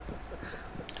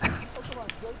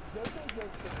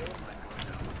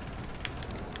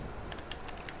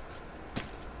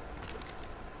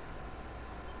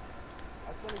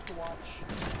still need to watch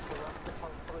the rest of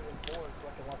part 3 and 4 so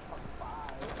I can watch part 5.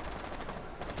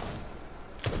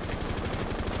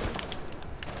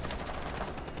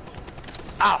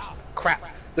 Ah, crap.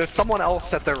 There's someone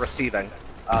else that they're receiving.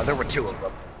 There were 2 of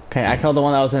them. Okay, I killed the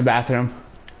one that was in the bathroom.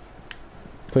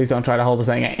 Please don't try to hold the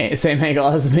thing same angle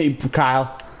as me,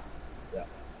 Kyle. Yeah.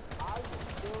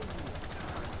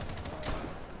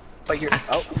 But you're...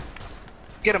 Oh.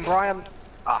 Get him, Brian.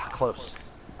 Ah, close.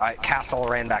 Alright, Castle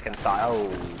ran back inside. Oh,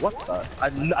 what the?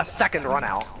 A second run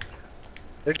out.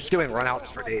 They're just doing run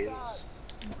outs for days.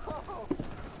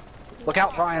 Look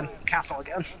out, Brian. Castle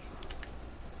again.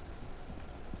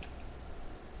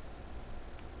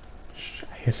 Shh,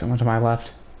 I hear someone to my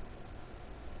left.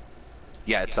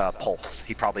 Yeah, it's Pulse.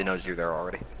 He probably knows you're there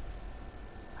already.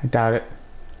 I doubt it.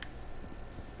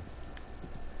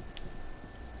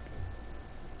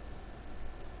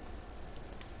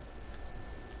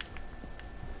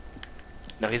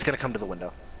 No, he's gonna come to the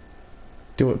window.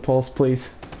 Do it, Pulse,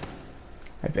 please.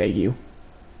 I beg you.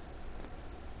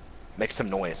 Make some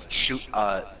noise. Shoot,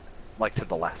 like to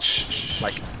the left. Shh.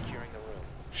 Like... Securing the room.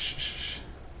 Shh.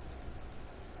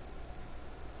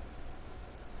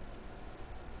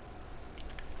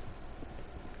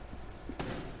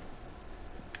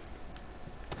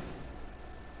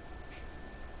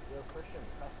 Yo, Christian,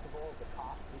 Festival, the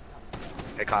cost is coming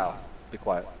down. Hey, Kyle. Be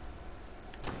quiet.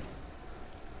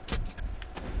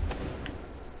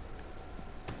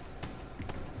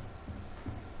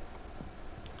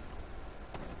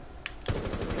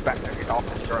 He's back there. He's off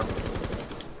his drone.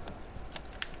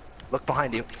 Look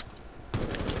behind you.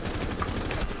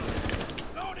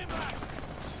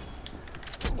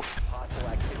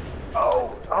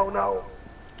 Oh, oh no.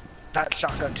 That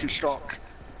shotgun too strong.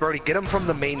 Brody, get him from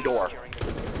the main door.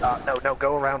 No,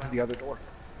 go around to the other door.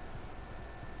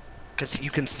 Because you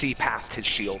can see past his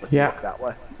shield if you look that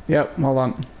way. Yep, hold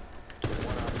on.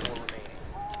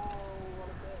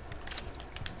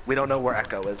 We don't know where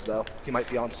Echo is, though. He might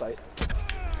be on site.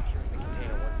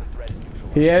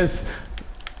 He is.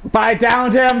 But I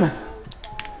downed him!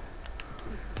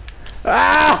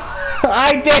 Ah!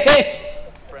 I did it!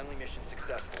 Friendly mission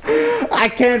successful. I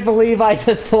can't believe I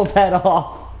just pulled that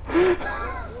off.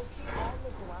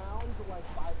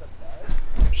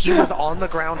 He was on the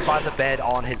ground by the bed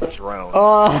on his drone.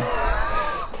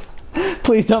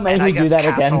 Please don't make me do that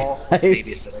again.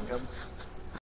 Babysitting him.